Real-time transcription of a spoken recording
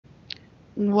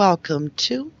Welcome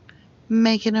to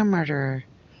Making a Murderer,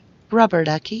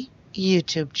 Rubberducky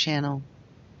YouTube channel.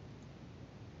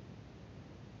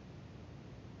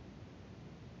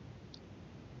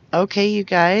 Okay, you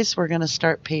guys, we're going to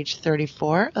start page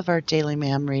 34 of our daily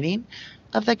MaM reading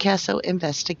of the CASO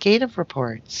Investigative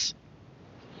Reports.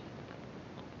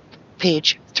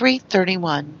 Page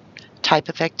 331, Type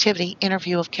of Activity,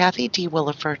 Interview of Kathy D.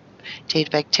 Williford. Date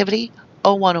of Activity,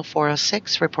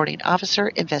 010406, Reporting Officer,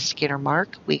 Investigator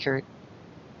Mark Wiegert.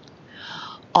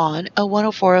 On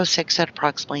 010406 at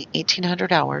approximately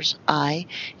 1800 hours, I,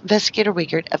 Investigator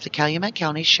Wiegert of the Calumet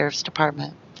County Sheriff's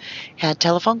Department, had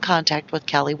telephone contact with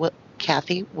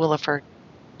Kathy Williford.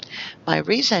 My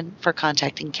reason for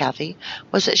contacting Kathy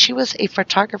was that she was a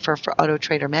photographer for Auto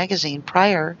Trader magazine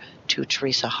prior to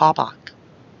Teresa Habach.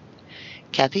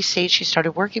 Kathy states she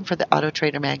started working for the Auto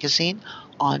Trader magazine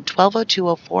on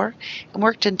 12/02/04 and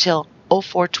worked until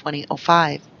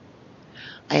 04/20/05.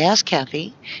 I asked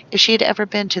Kathy if she had ever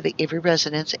been to the Avery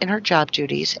residence in her job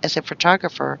duties as a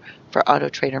photographer for Auto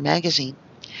Trader magazine.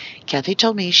 Kathy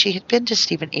told me she had been to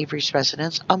Steven Avery's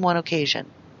residence on one occasion.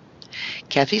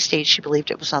 Kathy states she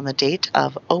believed it was on the date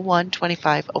of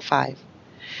 01/25/05.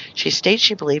 She states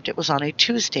she believed it was on a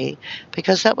Tuesday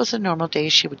because that was the normal day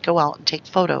she would go out and take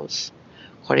photos.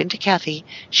 According to Kathy,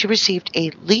 she received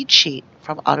a lead sheet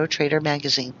from Auto Trader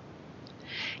magazine.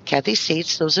 Kathy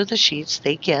states those are the sheets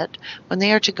they get when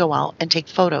they are to go out and take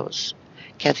photos.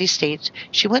 Kathy states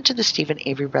she went to the Steven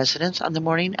Avery residence on the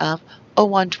morning of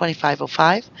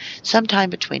 01/25/05,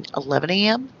 sometime between 11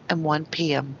 a.m. and 1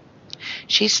 p.m.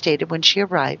 She stated when she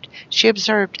arrived, she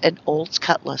observed an Olds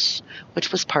Cutlass,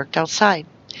 which was parked outside.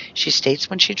 She states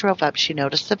when she drove up, she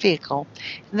noticed the vehicle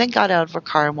and then got out of her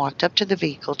car and walked up to the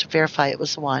vehicle to verify it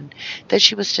was the one that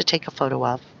she was to take a photo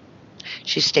of.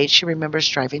 She states she remembers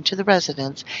driving to the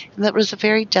residence and that it was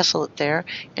very desolate there,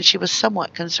 and she was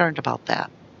somewhat concerned about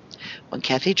that. When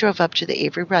Kathy drove up to the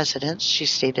Avery residence, she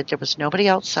stated there was nobody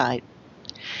outside.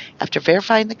 After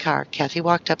verifying the car, Kathy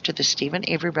walked up to the Steven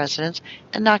Avery residence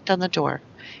and knocked on the door.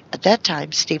 At that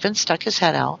time, Steven stuck his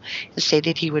head out and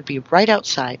stated he would be right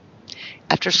outside.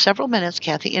 After several minutes,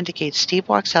 Kathy indicates Steve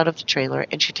walks out of the trailer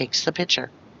and she takes the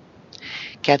picture.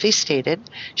 Kathy stated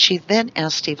she then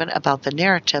asked Steven about the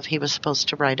narrative he was supposed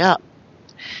to write up.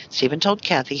 Steven told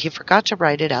Kathy he forgot to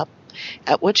write it up,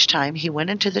 at which time he went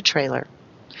into the trailer.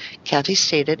 Kathy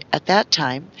stated at that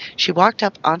time she walked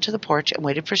up onto the porch and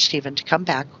waited for Steven to come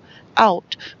back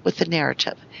out with the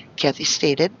narrative. Kathy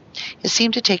stated it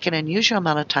seemed to take an unusual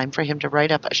amount of time for him to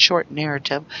write up a short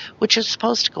narrative which was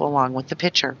supposed to go along with the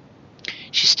picture.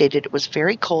 She stated it was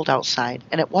very cold outside,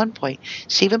 and at one point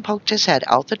Steven poked his head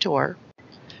out the door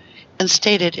and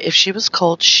stated if she was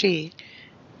cold, she,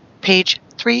 page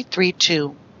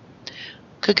 332,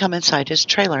 could come inside his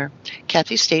trailer.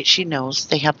 Kathy states she knows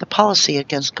they have the policy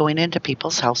against going into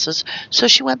people's houses, so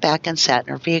she went back and sat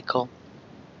in her vehicle.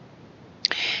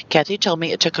 Kathy told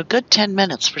me it took a good 10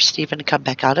 minutes for Steven to come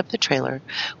back out of the trailer.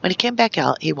 When he came back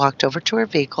out, he walked over to her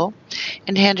vehicle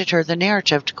and handed her the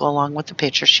narrative to go along with the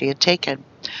picture she had taken.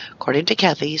 According to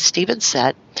Kathy, Steven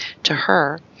said to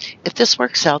her if this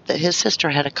works out that his sister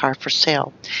had a car for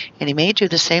sale, and he may do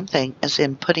the same thing as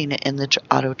in putting it in the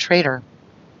Auto Trader.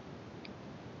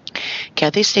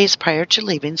 Kathy states prior to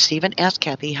leaving, Steven asked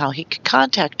Kathy how he could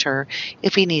contact her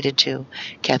if he needed to.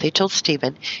 Kathy told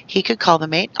Steven he could call the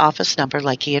main office number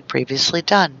like he had previously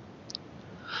done.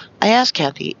 I asked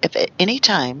Kathy if at any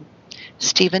time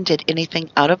Steven did anything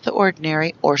out of the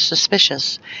ordinary or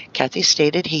suspicious. Kathy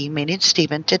stated he, meaning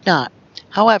Steven, did not.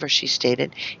 However, she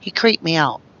stated, he creeped me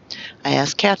out. I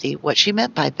asked Kathy what she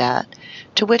meant by that,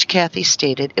 to which Kathy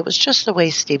stated it was just the way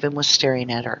Steven was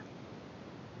staring at her.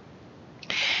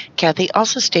 Kathy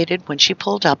also stated when she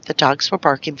pulled up, the dogs were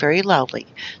barking very loudly,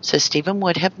 so Steven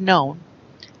would have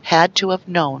had to have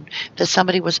known that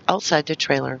somebody was outside the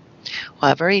trailer.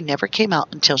 However, he never came out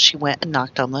until she went and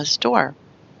knocked on his door.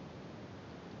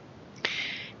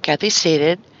 Kathy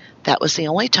stated that was the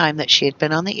only time that she had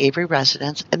been on the Avery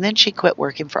residence, and then she quit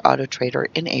working for Auto Trader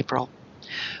in April.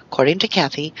 According to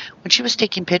Kathy, when she was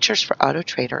taking pictures for Auto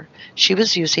Trader, she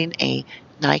was using a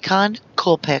Nikon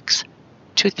Coolpix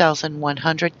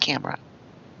 2100 camera.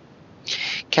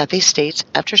 Kathy states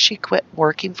after she quit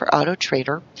working for Auto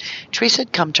Trader, Teresa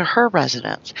had come to her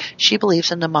residence, she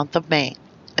believes in the month of May,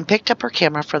 and picked up her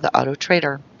camera for the Auto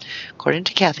Trader. According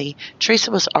to Kathy,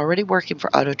 Teresa was already working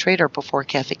for Auto Trader before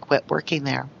Kathy quit working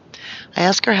there. I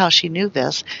asked her how she knew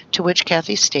this, to which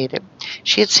Kathy stated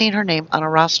she had seen her name on a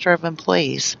roster of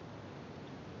employees.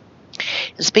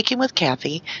 In speaking with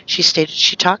Kathy, she stated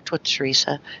she talked with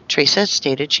Teresa. Teresa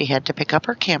stated she had to pick up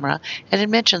her camera and had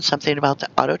mentioned something about the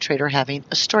auto trader having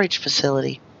a storage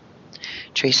facility.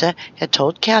 Teresa had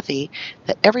told Kathy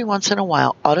that every once in a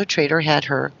while Auto Trader had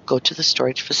her go to the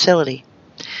storage facility.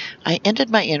 I ended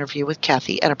my interview with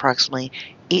Kathy at approximately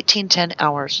 18:10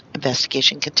 hours.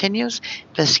 Investigation continues.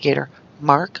 Investigator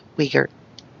Mark Wiegert,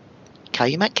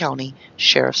 Calumet County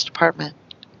Sheriff's Department.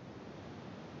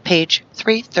 Page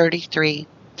 333.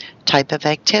 Type of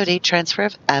activity, transfer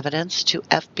of evidence to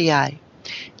FBI.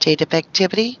 Date of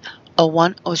activity,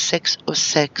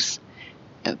 01-06-06.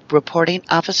 Reporting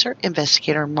Officer,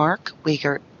 Investigator Mark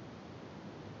Wiegert.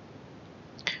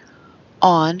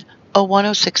 On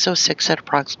 01-06-06 at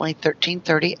approximately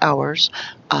 13:30 hours,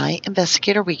 I,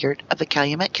 Investigator Wiegert of the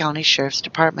Calumet County Sheriff's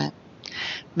Department,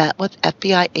 met with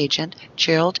FBI agent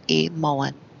Gerald E.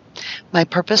 Mullen. My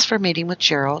purpose for meeting with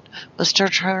Gerald was to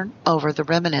turn over the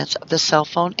remnants of the cell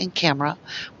phone and camera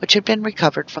which had been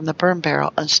recovered from the burn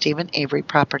barrel on Steven Avery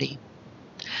property.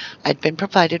 I had been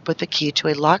provided with the key to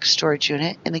a locked storage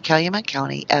unit in the Calumet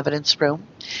County Evidence Room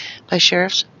by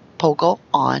Sheriff Pogel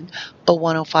on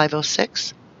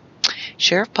 01-05-06.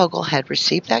 Sheriff Pogel had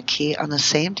received that key on the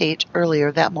same date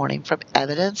earlier that morning from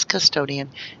evidence custodian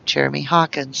Jeremy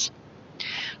Hawkins.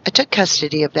 I took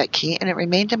custody of that key and it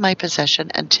remained in my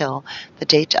possession until the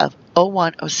date of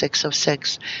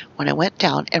 01-06-06 when I went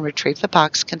down and retrieved the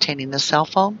box containing the cell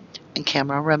phone and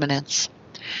camera remnants.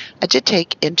 I did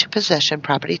take into possession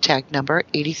property tag number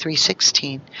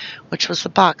 8316, which was the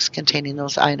box containing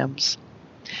those items.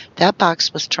 That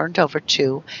box was turned over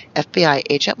to FBI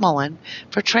Agent Mullen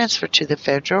for transfer to the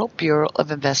Federal Bureau of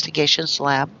Investigations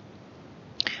lab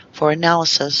for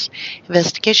analysis.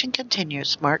 Investigation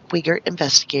continues. Mark Wiegert,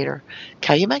 Investigator,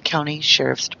 Calumet County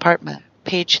Sheriff's Department.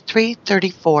 Page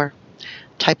 334.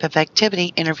 Type of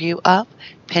activity, interview of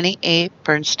Penny A.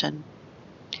 Bernstein.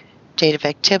 Date of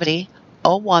activity,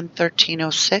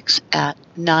 01-13-06 at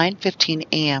 9:15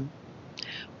 a.m.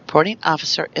 Reporting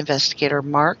Officer, Investigator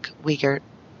Mark Wiegert.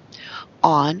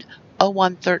 On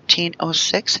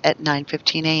 01-13-06 at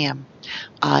 9:15 a.m.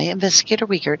 I, Investigator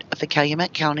Wiegert of the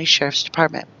Calumet County Sheriff's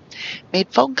Department, made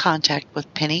phone contact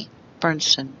with Penny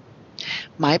Bernstein.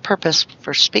 My purpose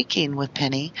for speaking with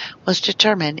Penny was to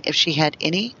determine if she had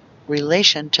any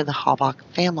relation to the Halbach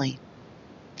family.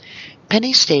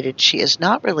 Penny stated she is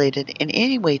not related in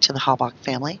any way to the Halbach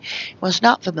family and was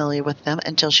not familiar with them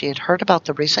until she had heard about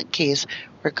the recent case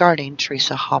regarding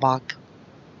Teresa Halbach.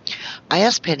 I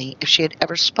asked Penny if she had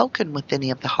ever spoken with any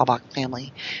of the Halbach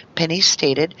family. Penny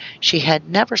stated she had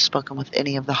never spoken with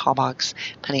any of the Halbachs.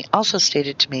 Penny also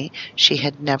stated to me she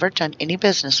had never done any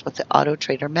business with the Auto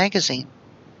Trader magazine.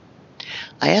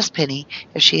 I asked Penny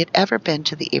if she had ever been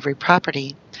to the Avery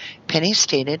property. Penny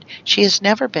stated she has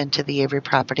never been to the Avery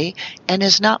property and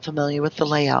is not familiar with the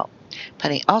layout.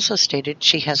 Penny also stated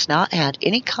she has not had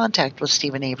any contact with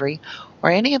Steven Avery or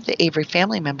any of the Avery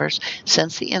family members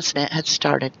since the incident had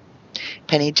started.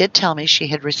 Penny did tell me she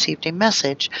had received a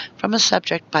message from a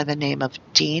subject by the name of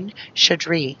Dean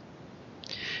Chaudry,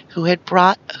 who had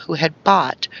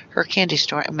bought her candy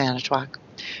store in Manitowoc.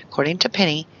 According to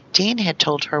Penny, Dean had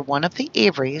told her one of the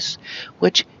Averys,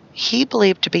 which he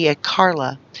believed to be a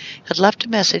Carla, had left a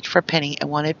message for Penny and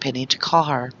wanted Penny to call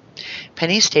her.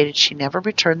 Penny stated she never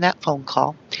returned that phone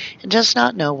call and does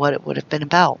not know what it would have been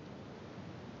about.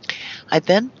 I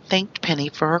then thanked Penny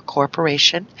for her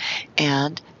cooperation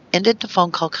and ended the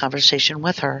phone call conversation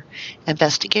with her.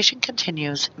 Investigation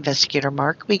continues. Investigator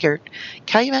Mark Wiegert,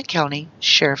 Calumet County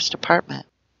Sheriff's Department.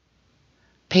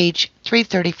 Page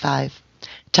 335.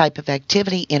 Type of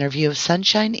activity, interview of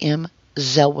Sunshine M.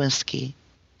 Zelwinski.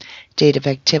 Date of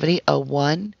activity,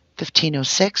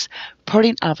 01-15-06.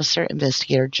 Reporting Officer,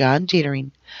 Investigator John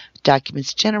Dietering.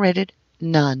 Documents generated,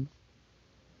 none.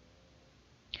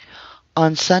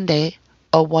 On Sunday,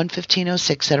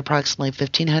 01-15-06 at approximately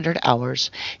 1500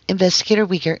 hours, Investigator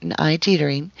Wiegert and I,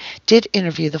 Dietering, did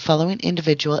interview the following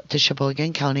individual at the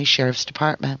Sheboygan County Sheriff's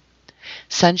Department.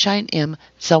 Sunshine M.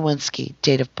 Zelwinski,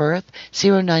 date of birth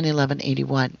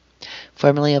 09/11/81,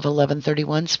 formerly of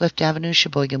 1131 Swift Avenue,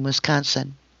 Sheboygan,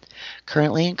 Wisconsin,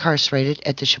 currently incarcerated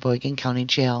at the Sheboygan County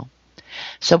Jail.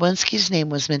 Zelwinski's name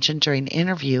was mentioned during an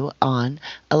interview on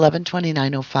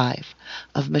 11/29/05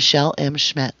 of Michelle M.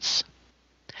 Schmitz.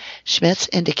 Schmitz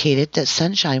indicated that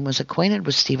Sunshine was acquainted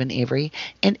with Steven Avery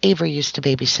and Avery used to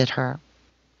babysit her.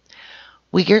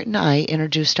 Wiegert and I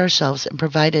introduced ourselves and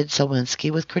provided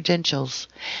Zelwinski with credentials.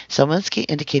 Zelwinski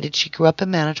indicated she grew up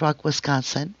in Manitowoc,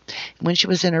 Wisconsin, and when she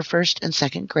was in her first and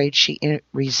second grade, she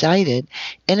resided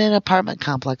in an apartment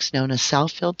complex known as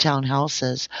Southfield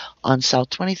Townhouses on South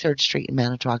 23rd Street in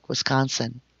Manitowoc,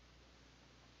 Wisconsin.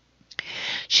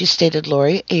 She stated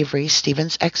Lori Avery,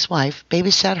 Steven's ex-wife,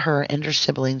 babysat her and her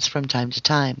siblings from time to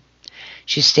time.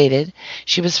 She stated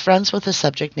she was friends with a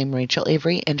subject named Rachel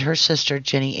Avery and her sister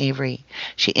Jenny Avery.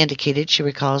 She indicated she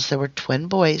recalls there were twin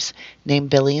boys named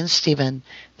Billy and Steven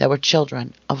that were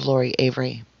children of Lori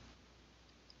Avery.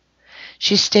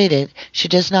 She stated she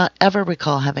does not ever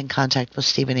recall having contact with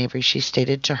Steven Avery. She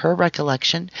stated to her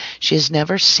recollection she has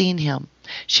never seen him.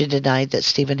 She denied that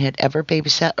Steven had ever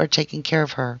babysat or taken care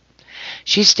of her.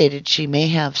 She stated she may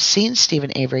have seen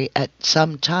Steven Avery at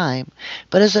some time,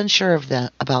 but is unsure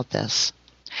about this.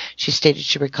 She stated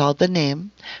she recalled the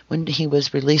name when he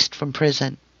was released from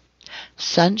prison.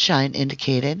 Sunshine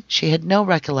indicated she had no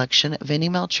recollection of any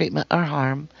maltreatment or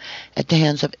harm at the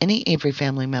hands of any Avery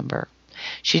family member.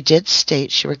 She did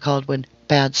state she recalled when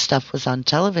bad stuff was on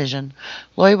television,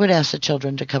 Lori would ask the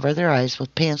children to cover their eyes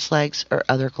with pants legs or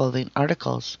other clothing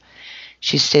articles.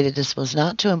 She stated this was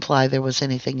not to imply there was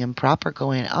anything improper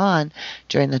going on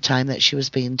during the time that she was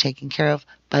being taken care of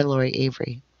by Lori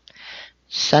Avery.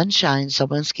 Sunshine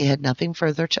Zolwinski had nothing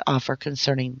further to offer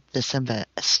concerning this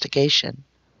investigation.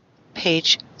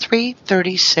 Page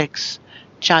 336.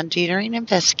 John Dietering,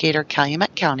 Investigator,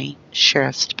 Calumet County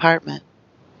Sheriff's Department.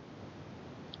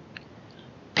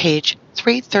 Page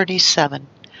 337.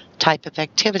 Type of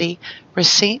activity,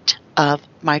 receipt of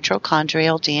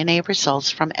mitochondrial DNA results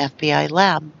from FBI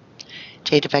lab.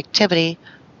 Date of activity,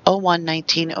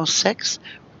 01-1906.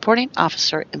 Reporting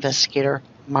Officer Investigator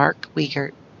Mark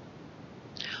Wiegert.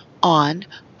 On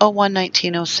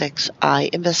 01-1906, I,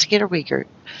 Investigator Wiegert,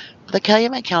 of the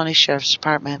Calumet County Sheriff's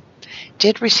Department,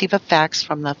 did receive a fax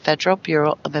from the Federal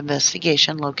Bureau of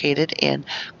Investigation located in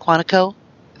Quantico,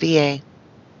 VA.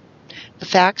 The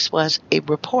fax was a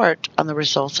report on the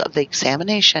results of the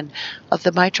examination of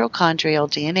the mitochondrial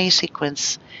DNA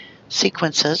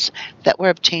sequences that were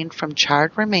obtained from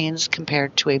charred remains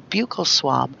compared to a buccal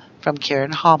swab from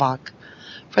Karen Halbach.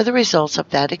 For the results of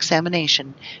that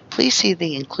examination, please see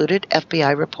the included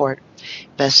FBI report.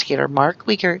 Investigator Mark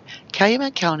Wiegert,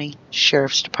 Calumet County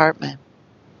Sheriff's Department.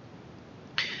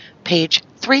 Page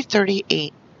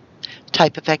 338.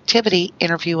 Type of activity,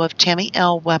 interview of Tammy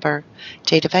L. Weber.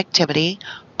 Date of activity,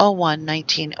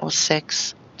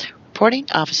 01-1906. Reporting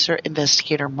Officer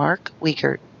Investigator Mark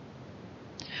Wiegert.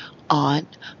 On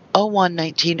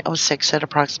 01-1906 at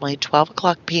approximately 12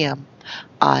 o'clock p.m.,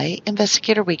 I,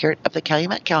 Investigator Wiegert of the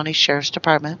Calumet County Sheriff's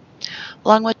Department,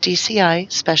 along with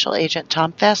DCI Special Agent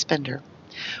Tom Fassbender,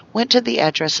 went to the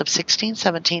address of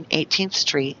 1617 18th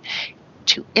Street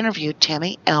to interview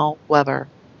Tammy L. Weber.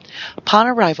 Upon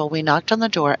arrival, we knocked on the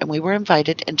door and we were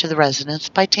invited into the residence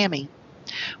by Tammy.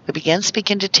 We began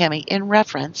speaking to Tammy in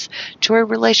reference to her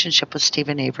relationship with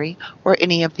Steven Avery or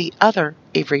any of the other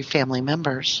Avery family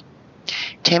members.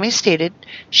 Tammy stated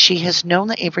she has known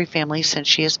the Avery family since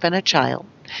she has been a child.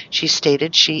 She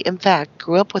stated she, in fact,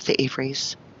 grew up with the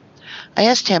Averys. I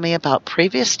asked Tammy about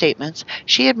previous statements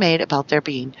she had made about there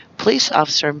being police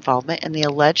officer involvement in the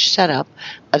alleged setup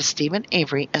of Steven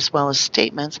Avery, as well as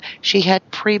statements she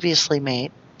had previously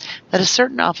made that a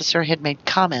certain officer had made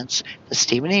comments that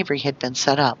Steven Avery had been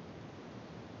set up.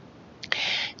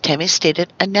 Tammy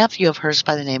stated a nephew of hers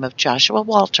by the name of Joshua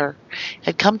Walter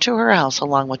had come to her house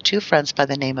along with two friends by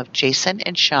the name of Jason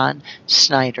and Sean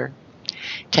Snyder.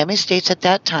 Tammy states at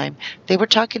that time they were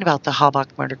talking about the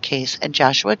Halbach murder case, and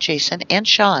Joshua, Jason, and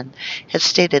Sean had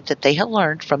stated that they had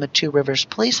learned from a Two Rivers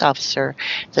police officer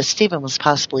that Steven was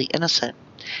possibly innocent.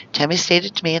 Tammy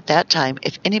stated to me at that time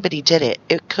if anybody did it,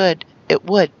 it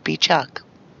would be Chuck.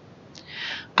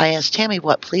 I asked Tammy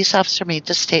what police officer made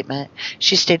this statement.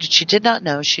 She stated she did not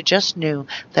know, she just knew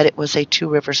that it was a Two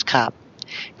Rivers cop.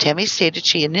 Tammy stated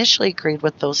she initially agreed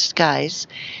with those guys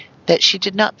that she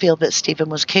did not feel that Steven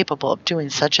was capable of doing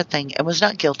such a thing and was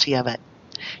not guilty of it.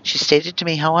 She stated to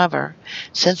me, however,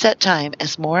 since that time,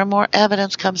 as more and more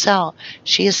evidence comes out,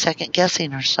 she is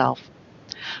second-guessing herself.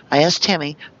 I asked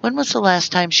Tammy when was the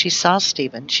last time she saw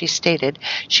Steven. She stated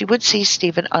she would see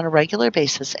Steven on a regular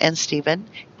basis, and Steven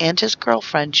and his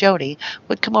girlfriend, Jody,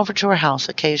 would come over to her house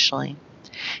occasionally.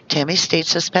 Tammy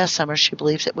states this past summer she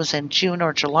believes it was in June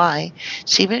or July,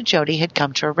 Steven and Jody had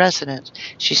come to her residence.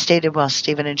 She stated while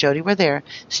Steven and Jody were there,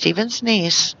 Steven's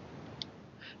niece,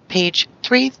 page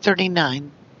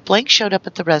 339, Blank showed up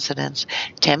at the residence.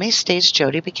 Tammy states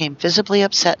Jody became visibly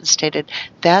upset and stated,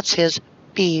 "That's his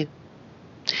B."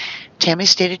 Tammy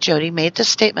stated Jody made the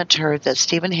statement to her that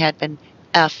Steven had been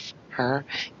F her,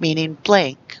 meaning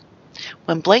Blank.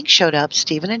 When Blank showed up,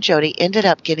 Steven and Jody ended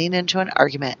up getting into an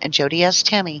argument, and Jody asked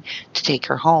Tammy to take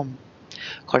her home.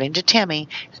 According to Tammy,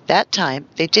 at that time,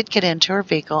 they did get into her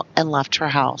vehicle and left her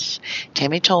house.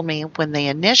 Tammy told me when they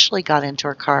initially got into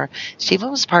her car,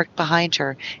 Steven was parked behind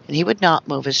her and he would not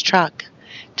move his truck.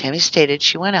 Tammy stated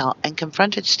she went out and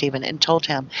confronted Steven and told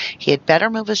him he had better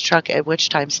move his truck, at which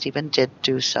time Steven did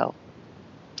do so.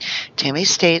 Tammy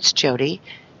states Jody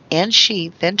and she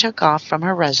then took off from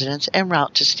her residence en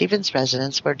route to Steven's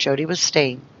residence where Jody was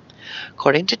staying.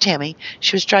 According to Tammy,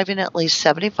 she was driving at least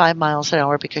 75 miles an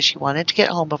hour because she wanted to get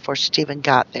home before Steven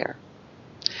got there.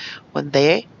 When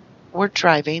they were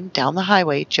driving down the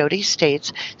highway, Jody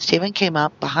states Steven came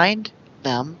up behind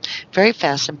them very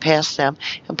fast and passed them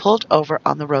and pulled over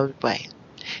on the roadway.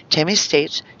 Tammy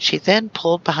states she then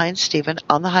pulled behind Steven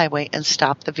on the highway and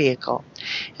stopped the vehicle.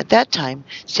 At that time,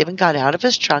 Steven got out of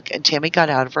his truck and Tammy got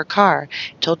out of her car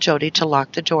and told Jody to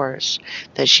lock the doors,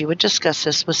 that she would discuss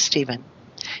this with Steven.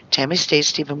 Tammy states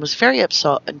Steven was very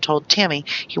upset and told Tammy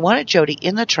he wanted Jody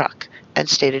in the truck and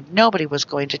stated nobody was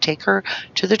going to take her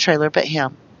to the trailer but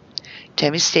him.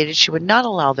 Tammy stated she would not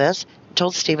allow this and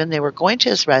told Steven they were going to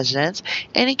his residence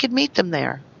and he could meet them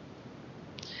there.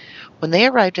 When they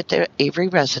arrived at their Avery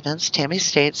residence, Tammy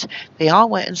states they all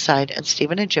went inside and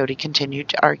Steven and Jody continued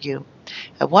to argue.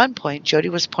 At one point, Jody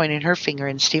was pointing her finger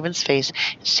in Steven's face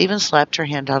and Steven slapped her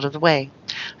hand out of the way.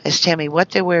 I asked Tammy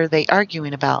what were they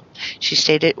arguing about. She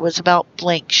stated it was about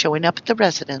Blank showing up at the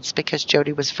residence because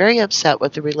Jody was very upset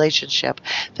with the relationship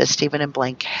that Steven and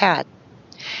Blank had.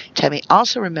 Tammy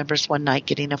also remembers one night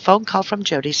getting a phone call from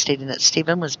Jody stating that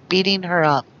Steven was beating her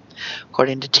up.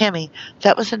 According to Tammy,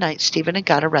 that was the night Steven had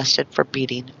got arrested for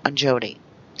beating on Jody.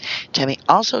 Tammy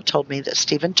also told me that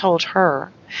Steven told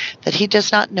her that he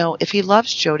does not know if he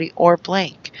loves Jody or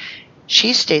Blank.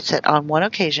 She states that on one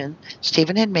occasion,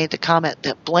 Steven had made the comment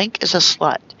that Blank is a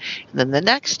slut, and then the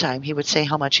next time he would say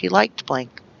how much he liked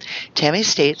Blank. Tammy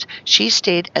states she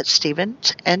stayed at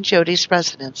Steven's and Jody's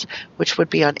residence, which would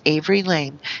be on Avery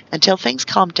Lane, until things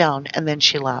calmed down and then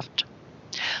she left.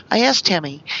 I asked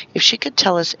Tammy if she could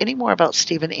tell us any more about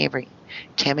Steven Avery.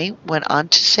 Tammy went on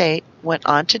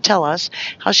to tell us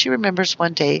how she remembers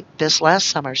one day this last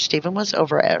summer Steven was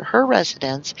over at her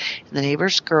residence and the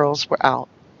neighbor's girls were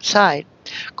outside.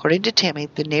 According to Tammy,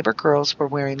 the neighbor girls were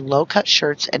wearing low-cut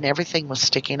shirts and everything was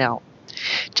sticking out.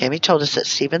 Tammy told us that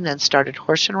Steven then started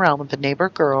horsing around with the neighbor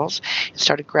girls and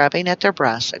started grabbing at their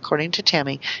breasts. According to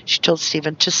Tammy, she told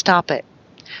Steven to stop it,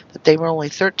 that they were only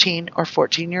 13 or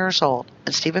 14 years old,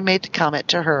 and Steven made the comment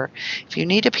to her, if you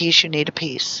need a piece, you need a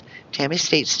piece. Tammy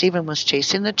states Steven was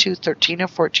chasing the two 13 or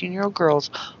 14-year-old girls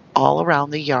all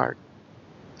around the yard.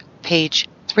 Page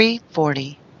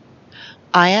 340.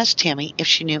 I asked Tammy if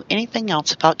she knew anything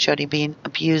else about Jody being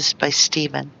abused by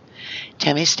Steven.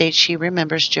 Tammy states she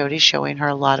remembers Jody showing her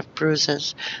a lot of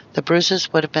bruises. The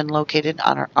bruises would have been located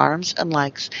on her arms and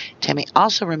legs. Tammy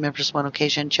also remembers one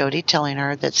occasion Jody telling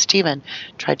her that Steven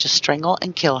tried to strangle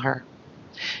and kill her.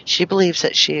 She believes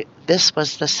that this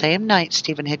was the same night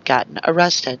Steven had gotten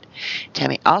arrested.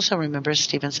 Tammy also remembers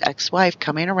Steven's ex-wife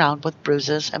coming around with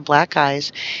bruises and black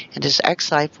eyes, and his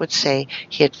ex-wife would say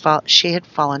she had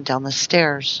fallen down the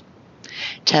stairs.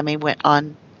 Tammy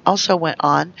also went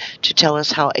on to tell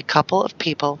us how a couple of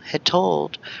people had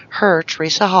told her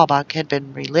Teresa Halbach had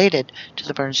been related to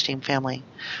the Bernstein family.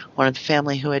 One of the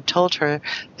family who had told her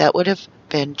that would have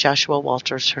been Joshua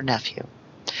Walters, her nephew.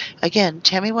 Again,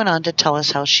 Tammy went on to tell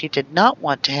us how she did not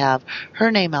want to have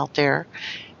her name out there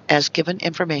as given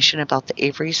information about the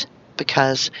Averys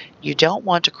because you don't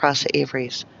want to cross the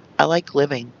Averys. I like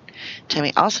living.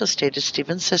 Tammy also stated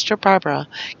Steven's sister Barbara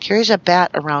carries a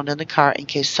bat around in the car in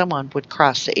case someone would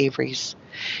cross the Averys.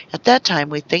 At that time,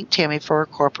 we thanked Tammy for her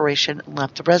cooperation and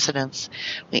left the residence.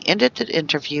 We ended the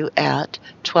interview at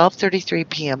 12:33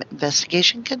 p.m.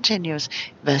 Investigation continues.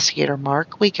 Investigator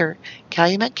Mark Weger,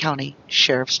 Calumet County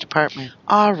Sheriff's Department.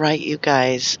 All right, you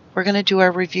guys, we're going to do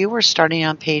our review. We're starting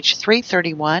on page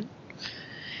 331.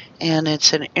 And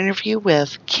it's an interview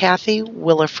with Kathy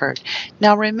Williford.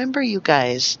 Now, remember, you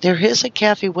guys, there is a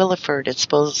Kathy Williford. It's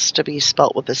supposed to be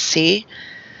spelt with a C.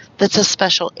 That's a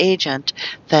special agent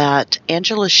that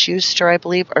Angela Schuster, I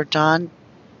believe, or Don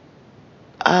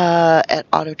at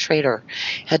Auto Trader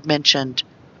had mentioned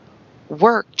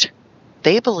worked,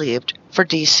 they believed, for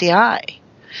DCI.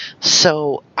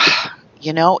 So,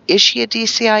 you know, is she a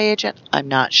DCI agent? I'm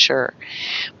not sure.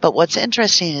 But what's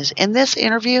interesting is in this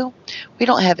interview, we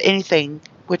don't have anything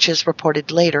which is reported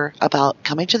later about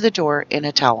coming to the door in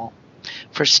a towel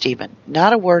for Steven.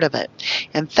 Not a word of it.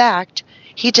 In fact,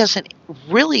 he doesn't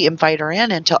really invite her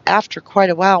in until after quite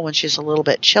a while when she's a little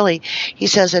bit chilly. He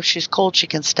says if she's cold, she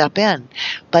can step in.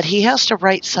 But he has to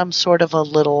write some sort of a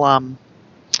little,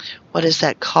 what is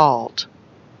that called?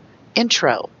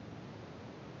 Intro.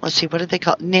 let's see, what did they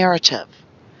call it? Narrative.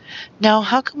 Now,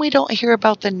 how come we don't hear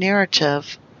about the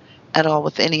narrative at all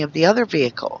with any of the other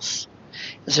vehicles?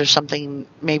 Is there something,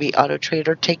 maybe Auto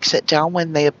Trader takes it down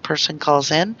when the person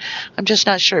calls in? I'm just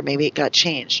not sure. Maybe it got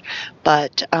changed.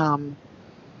 But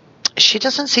she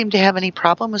doesn't seem to have any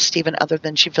problem with Steven other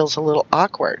than she feels a little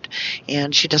awkward.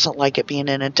 And she doesn't like it being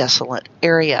in a desolate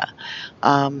area.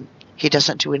 He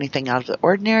doesn't do anything out of the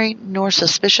ordinary nor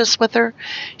suspicious with her.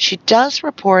 She does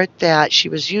report that she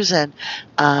was using,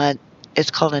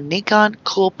 it's called a Nikon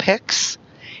Coolpix,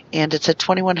 and it's a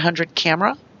 2100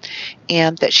 camera,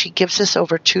 and that she gives this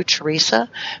over to Teresa.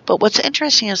 But what's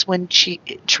interesting is when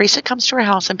Teresa comes to her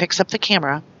house and picks up the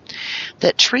camera,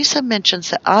 that Teresa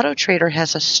mentions that Auto Trader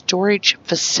has a storage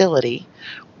facility.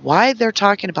 Why they're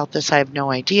talking about this, I have no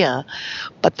idea.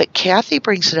 But that Kathy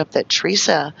brings it up that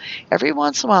Teresa, every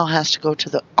once in a while, has to go to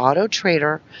the Auto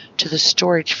Trader to the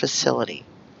storage facility.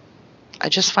 I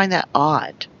just find that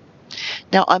odd.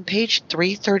 Now, on page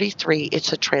 333,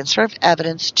 it's a transfer of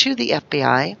evidence to the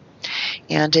FBI,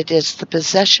 and it is the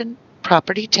possession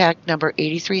property tag number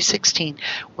 8316,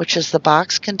 which is the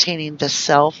box containing the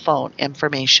cell phone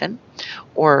information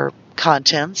or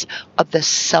contents of the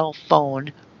cell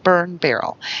phone burn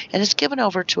barrel, and it's given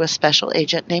over to a special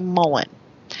agent named Mullen,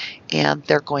 and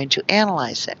they're going to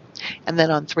analyze it. And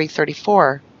then on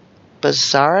 334,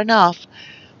 bizarre enough,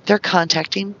 they're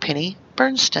contacting Penny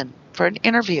Bernstein for an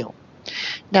interview.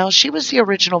 Now, she was the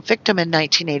original victim in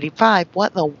 1985.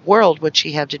 What in the world would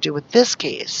she have to do with this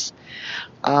case?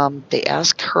 They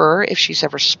ask her if she's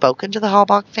ever spoken to the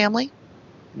Halbach family.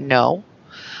 No.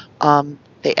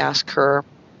 They ask her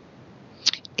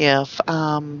if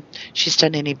she's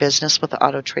done any business with the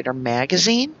Auto Trader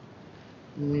magazine.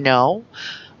 No.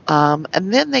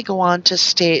 And then they go on to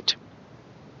state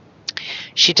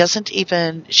she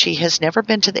has never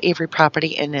been to the Avery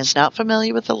property and is not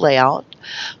familiar with the layout.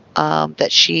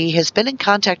 That she has been in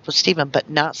contact with Steven, but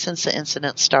not since the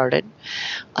incident started.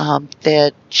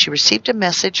 That she received a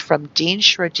message from Dean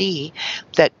Schradee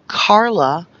that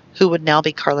Carla, who would now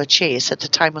be Carla Chase, at the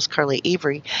time was Carla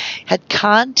Avery, had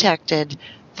contacted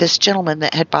this gentleman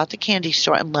that had bought the candy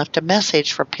store and left a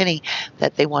message for Penny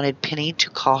that they wanted Penny to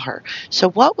call her. So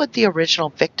what would the original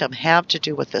victim have to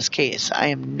do with this case? I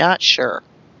am not sure.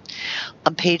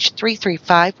 On page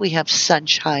 335, we have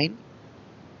Sunshine.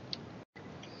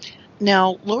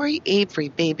 Now, Lori Avery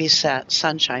babysat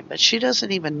Sunshine, but she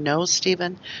doesn't even know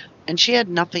Steven, and she had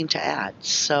nothing to add.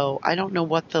 So I don't know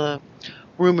what the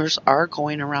rumors are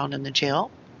going around in the jail,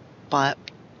 but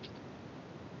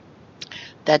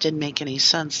that didn't make any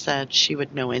sense that she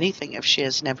would know anything if she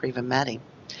has never even met him.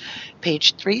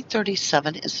 Page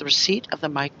 337 is the receipt of the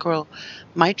mitochondrial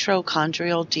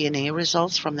DNA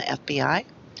results from the FBI.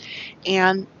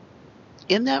 And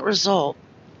in that result,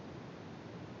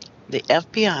 the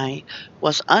FBI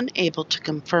was unable to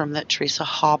confirm that Teresa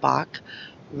Halbach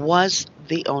was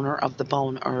the owner of the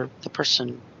bone or the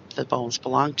person the bones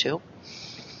belonged to.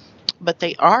 But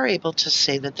they are able to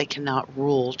say that they cannot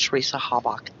rule Teresa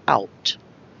Halbach out.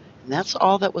 And that's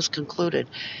all that was concluded.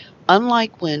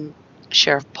 Unlike when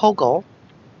Sheriff Pogel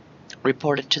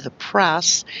reported to the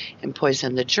press and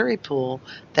poisoned the jury pool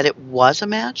that it was a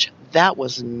match, that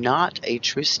was not a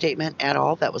true statement at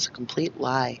all. That was a complete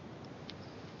lie.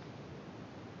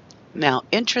 Now,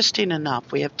 interesting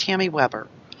enough, we have Tammy Weber.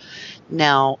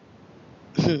 Now,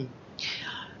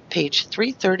 page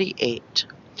 338.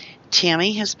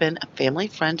 Tammy has been a family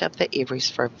friend of the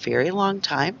Averys for a very long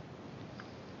time.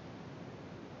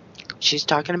 She's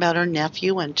talking about her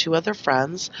nephew and two other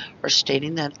friends are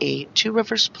stating that a Two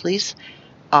Rivers police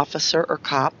officer or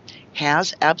cop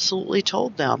has absolutely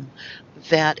told them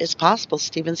that it's possible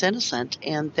Steven's innocent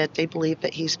and that they believe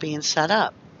that he's being set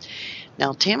up.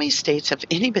 Now, Tammy states if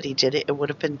anybody did it, it would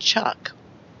have been Chuck.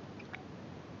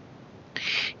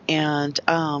 And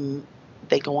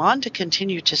they go on to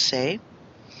continue to say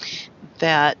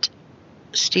that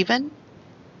Steven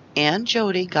and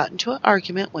Jody got into an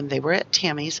argument when they were at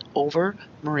Tammy's over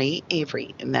Marie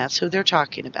Avery. And that's who they're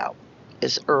talking about,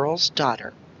 is Earl's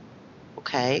daughter.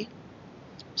 Okay?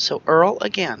 So Earl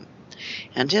again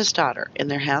and his daughter.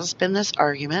 And there has been this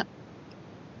argument.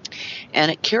 And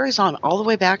it carries on all the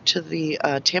way back to the,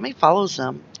 Tammy follows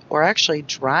them, or actually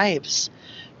drives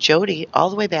Jody all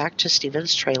the way back to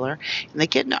Steven's trailer. And they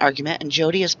get in an argument, and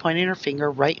Jody is pointing her finger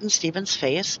right in Steven's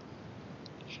face.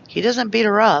 He doesn't beat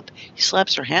her up. He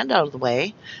slaps her hand out of the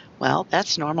way. Well,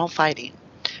 that's normal fighting.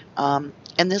 And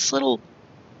this little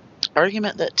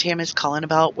argument that Tammy's calling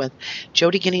about with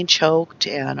Jody getting choked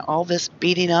and all this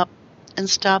beating up and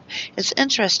stuff, it's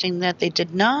interesting that they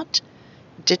did not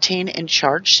detain and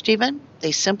charge Steven.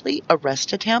 They simply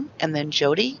arrested him, and then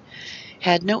Jody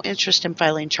had no interest in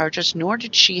filing charges, nor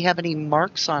did she have any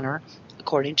marks on her,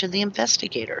 according to the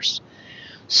investigators.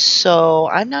 So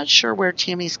I'm not sure where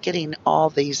Tammy's getting all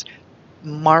these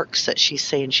marks that she's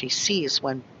saying she sees,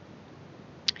 when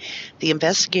the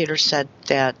investigator said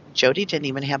that Jody didn't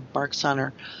even have marks on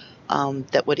her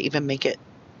that would even make it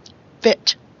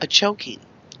fit a choking,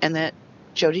 and that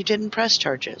Jody didn't press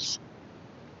charges.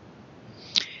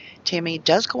 Tammy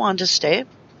does go on to state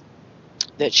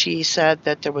that she said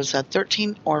that there was a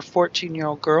 13 or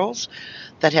 14-year-old girls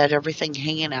that had everything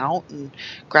hanging out and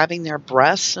grabbing their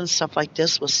breasts and stuff like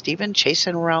this, with Steven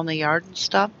chasing around the yard and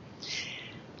stuff.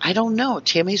 I don't know.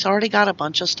 Tammy's already got a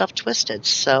bunch of stuff twisted,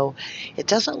 so it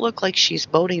doesn't look like she's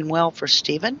boding well for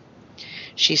Steven.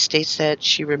 She states that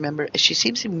she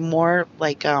seems to be more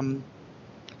like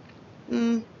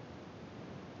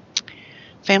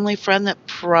family friend that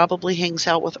probably hangs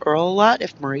out with Earl a lot,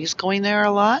 if Marie's going there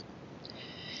a lot.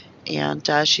 And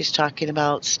she's talking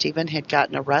about Steven had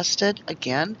gotten arrested.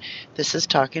 Again, this is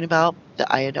talking about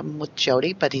the item with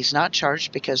Jody, but he's not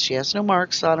charged because she has no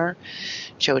marks on her.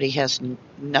 Jody has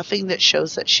nothing that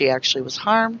shows that she actually was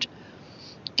harmed,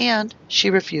 and she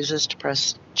refuses to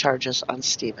press charges on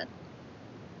Steven.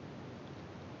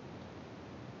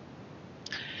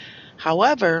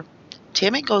 However,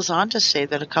 Tammy goes on to say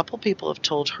that a couple people have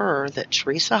told her that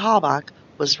Teresa Halbach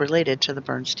was related to the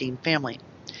Bernstein family.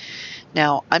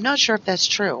 Now, I'm not sure if that's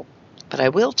true, but I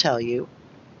will tell you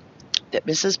that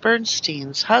Mrs.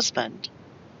 Bernstein's husband,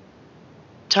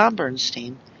 Tom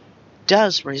Bernstein,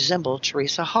 does resemble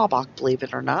Teresa Halbach, believe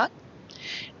it or not.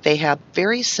 They have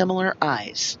very similar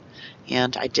eyes,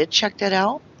 and I did check that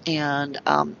out, and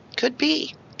could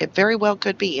be. It very well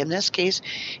could be. In this case,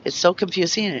 it's so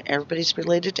confusing, and everybody's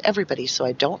related to everybody, so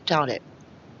I don't doubt it.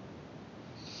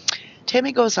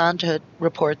 Tammy goes on to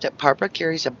report that Barbara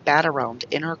carries a bat around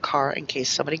in her car in case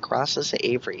somebody crosses the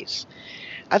Averys.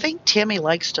 I think Tammy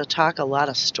likes to talk a lot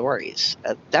of stories.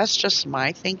 That's just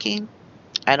my thinking.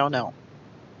 I don't know.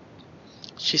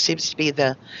 She seems to be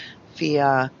the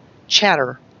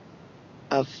chatter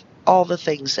of all the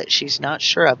things that she's not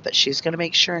sure of, but she's going to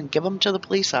make sure and give them to the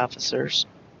police officers.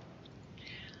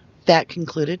 That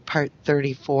concluded part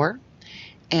 34,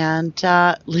 and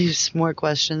leaves more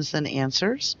questions than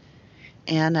answers.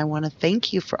 And I want to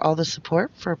thank you for all the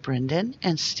support for Brendan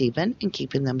and Steven and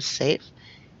keeping them safe,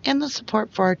 and the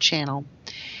support for our channel.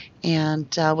 And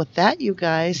with that, you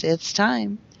guys, it's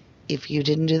time. If you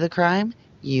didn't do the crime,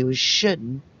 you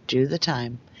shouldn't do the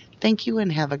time. Thank you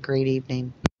and have a great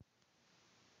evening.